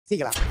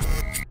Síguela.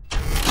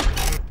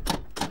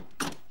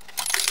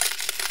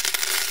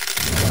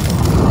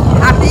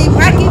 Happy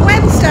Wacky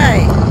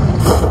Wednesday!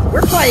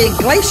 We're playing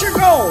Glacier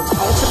Gold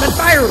Ultimate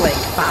Fire Link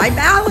 5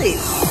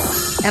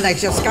 Alleys. And I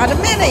just got a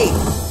mini.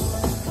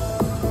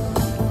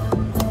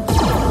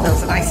 That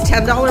was a nice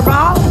 $10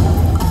 ball.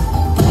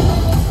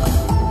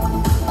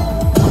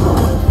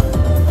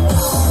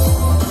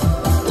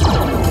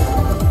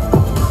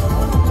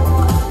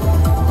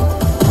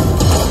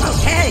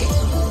 Okay.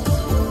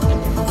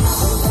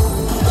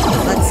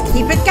 Let's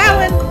keep it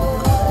going.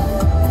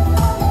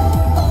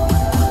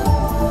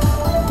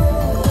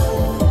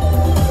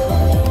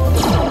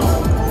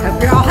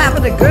 Hope you're all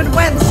having a good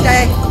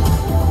Wednesday.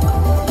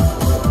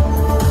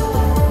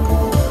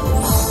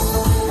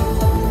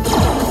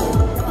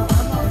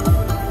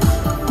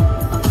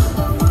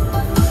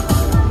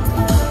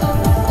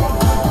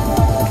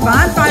 Come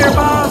on,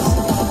 fireballs.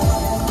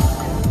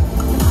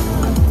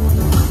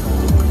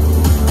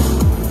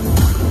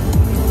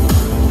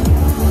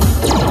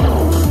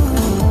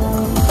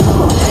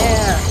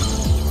 There.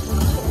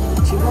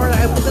 2 more to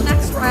open the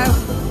next row.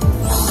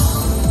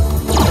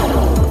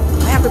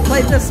 I haven't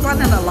played this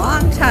one in a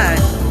long time.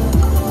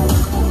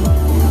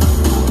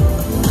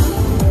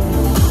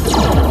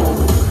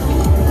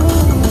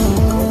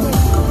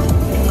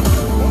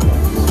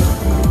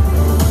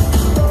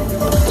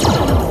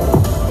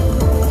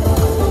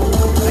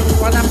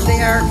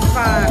 Come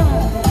on.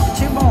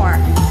 2 more.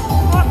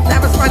 Oh, that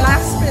was my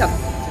last spin.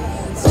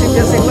 It's too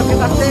busy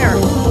looking up there.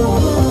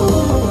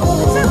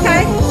 It's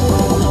okay.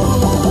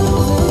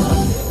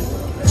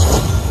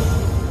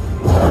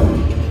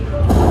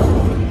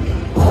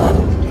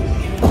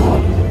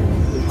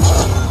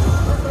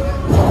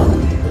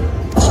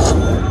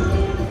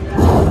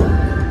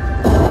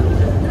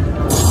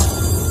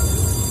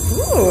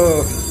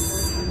 Ooh.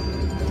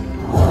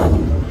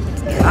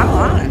 Come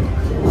on.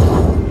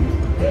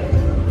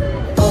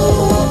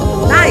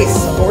 Nice,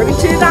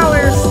 $42.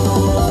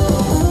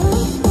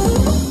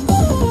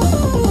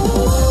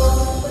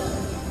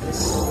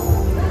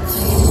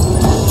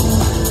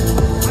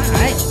 All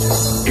right,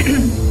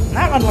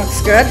 that one looks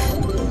good.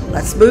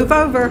 Let's move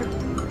over.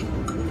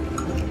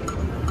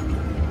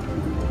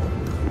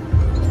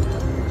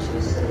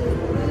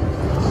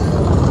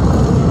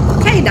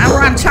 Okay, now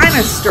we're on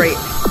China Street.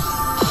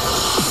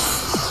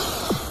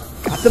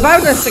 Got the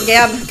bonus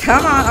again.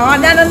 Come on. Oh,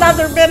 and then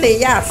another mini.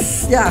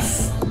 Yes,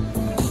 yes.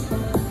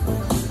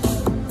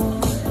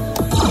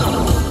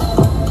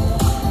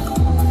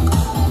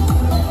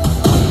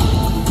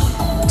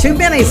 Two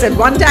minis in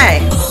one day.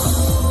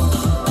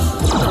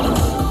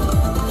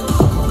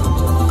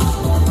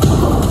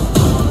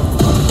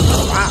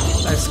 Wow,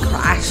 those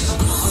crash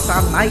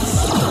sound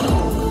nice.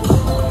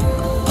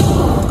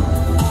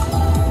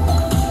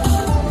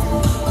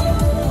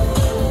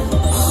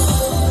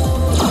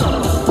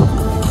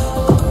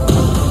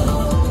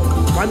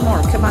 One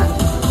more, come on.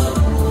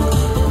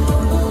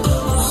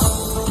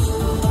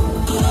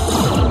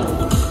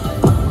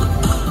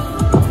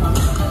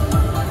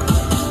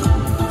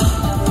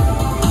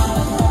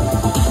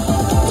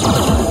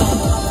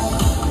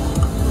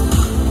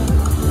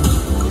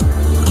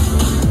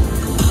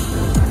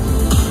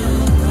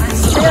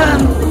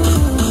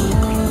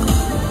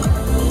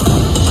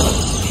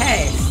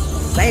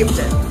 Saved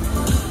it.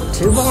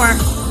 2 more.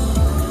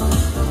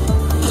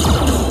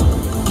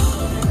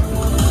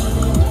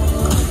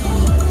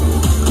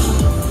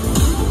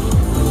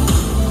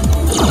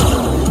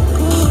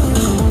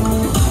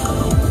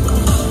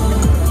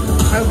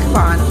 Oh, come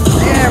on.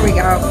 There we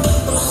go.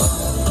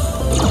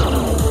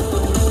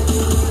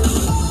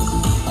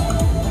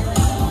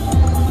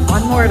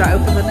 One more to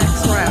open the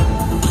next row.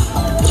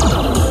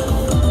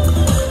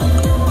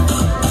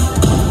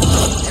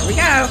 There we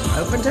go.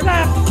 Opened it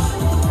up.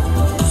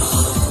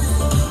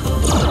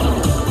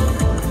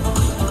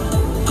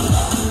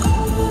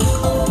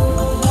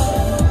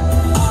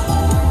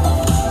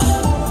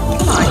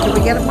 Can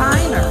we get a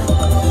minor?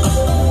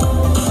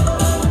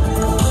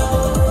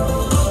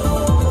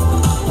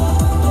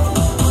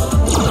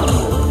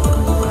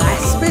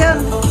 Last spin.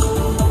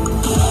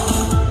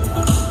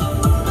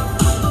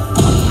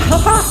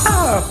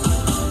 Oh.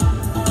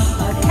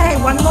 Okay,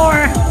 one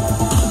more.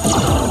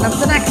 Up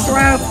the next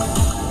row.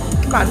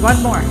 Come on,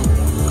 one more.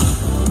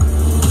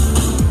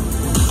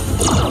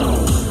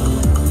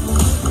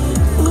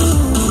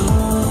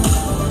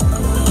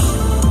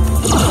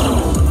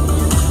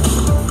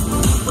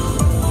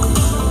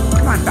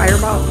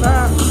 Fireball.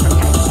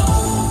 Okay.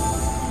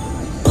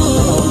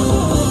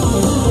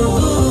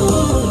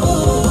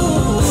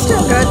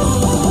 Still good.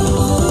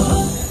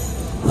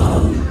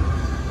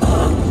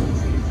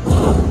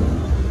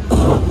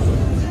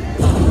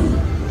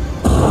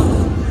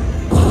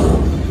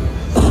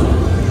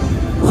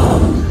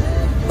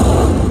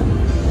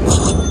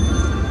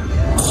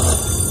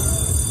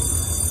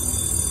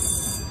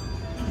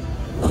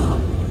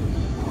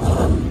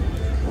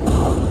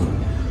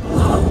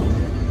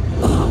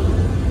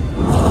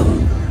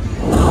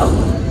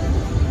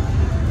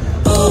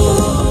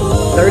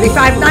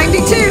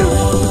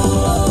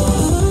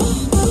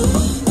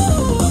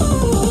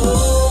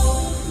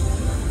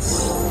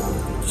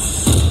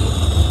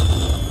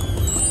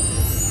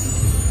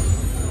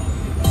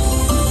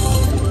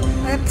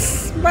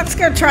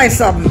 try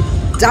some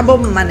double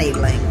money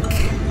link.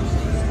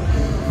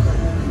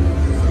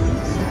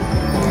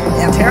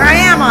 And here I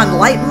am on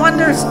Light &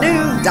 Wonder's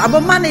new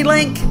double money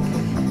link.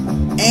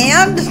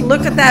 And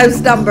look at those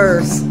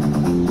numbers.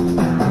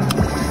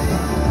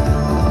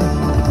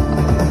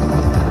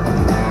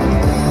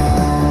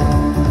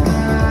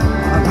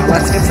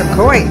 Let's get some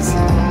coins.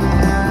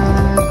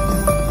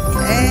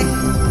 Okay.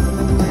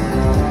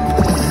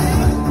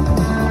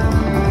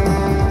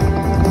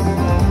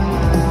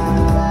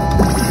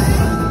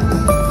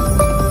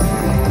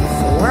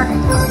 Four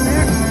out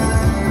there.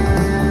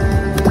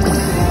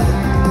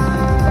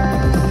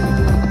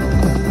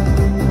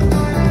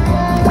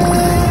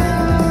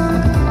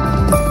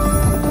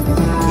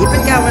 Keep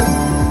it going.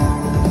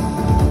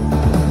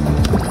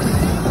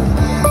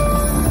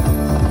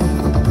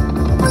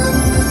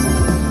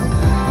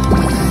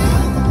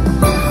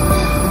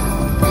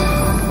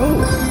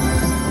 Ooh,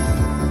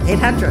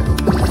 800.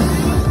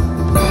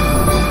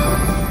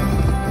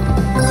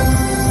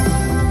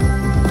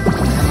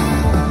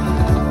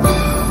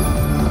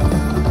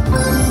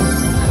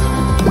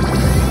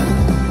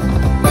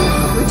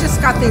 We just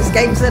got these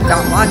games in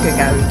not long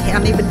ago. You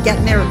can't even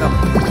get near them. I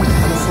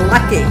was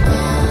lucky.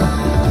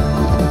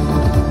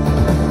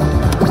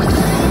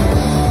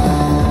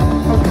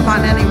 Oh, come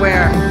on,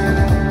 anywhere.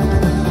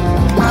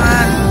 Come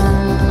on.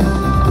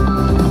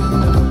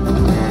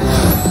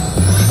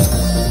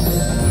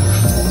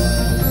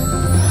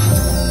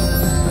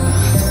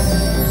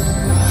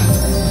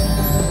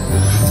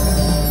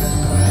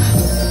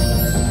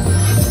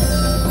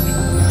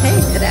 Okay,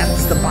 it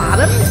ends the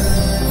bottom.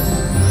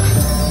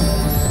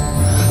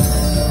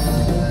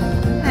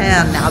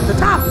 And now the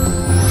top.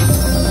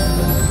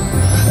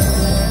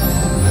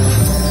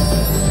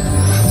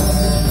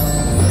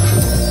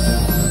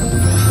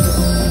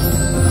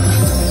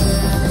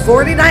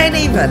 $49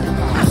 even.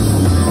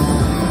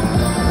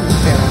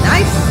 Very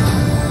nice.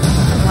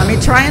 Let me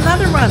try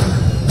another one.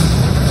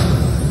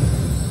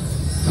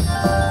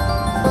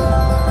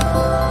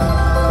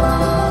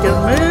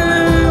 Gonna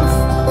move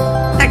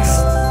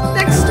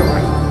next door.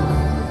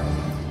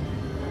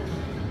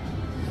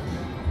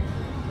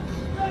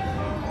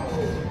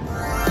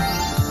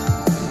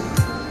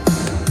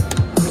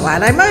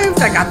 Glad I moved.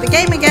 I got the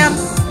game again.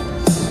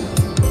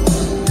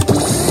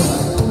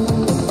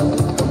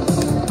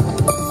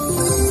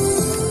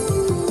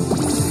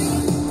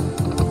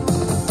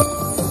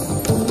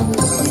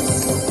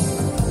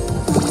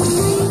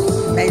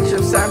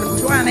 Major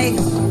 720.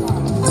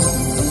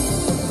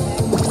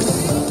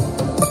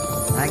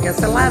 I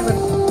guess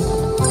 11.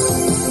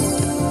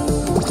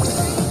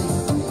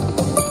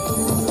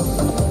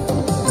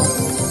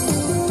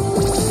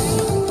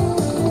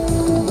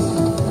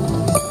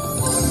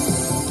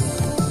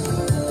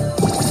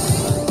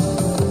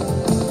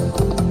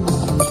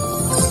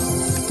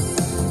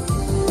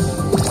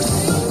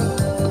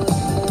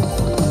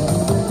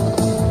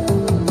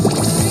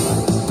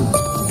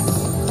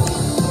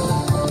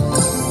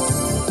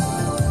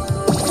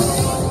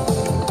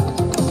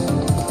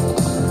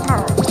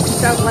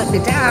 Don't let me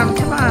down.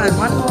 Come on,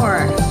 one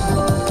more.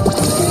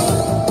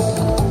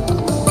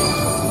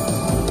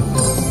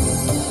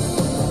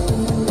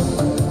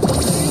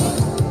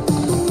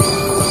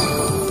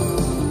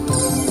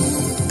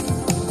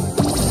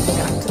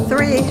 Got to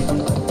 3.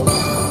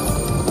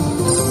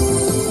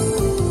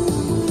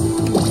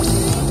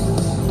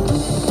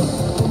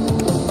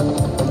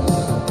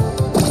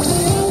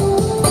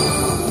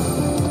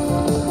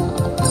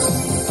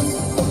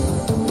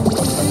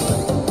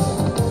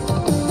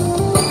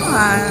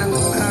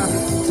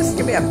 Just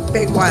give me a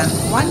big one.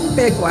 One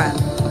big one.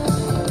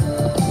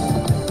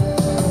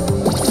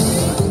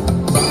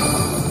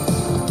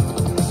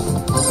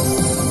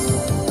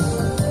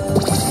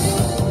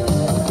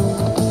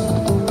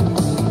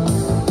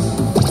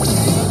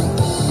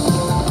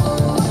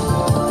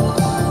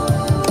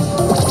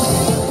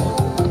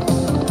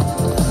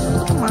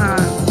 Come on.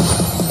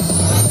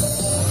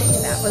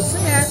 Okay, that was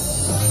it.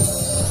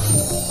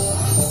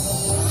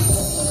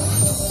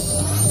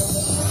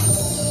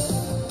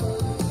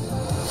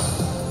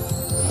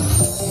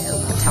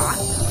 Top.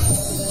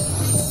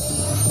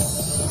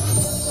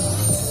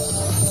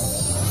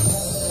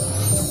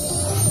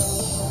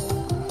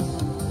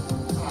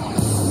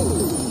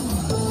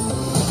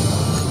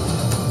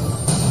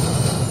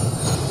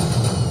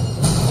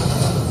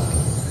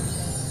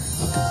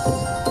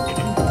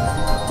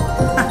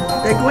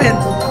 Big win.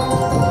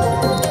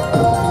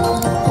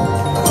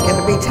 It's going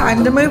to be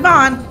time to move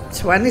on.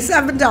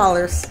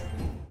 $27.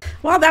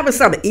 Well, that was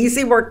some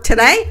easy work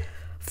today.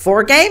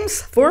 4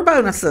 games, 4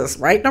 bonuses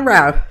right in a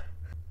row.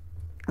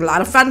 A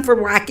lot of fun for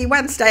Wacky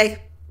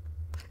Wednesday.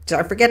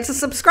 Don't forget to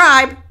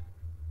subscribe.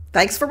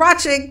 Thanks for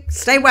watching.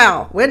 Stay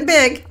well. Win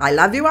big. I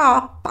love you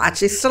all.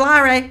 Baci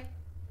Stellare.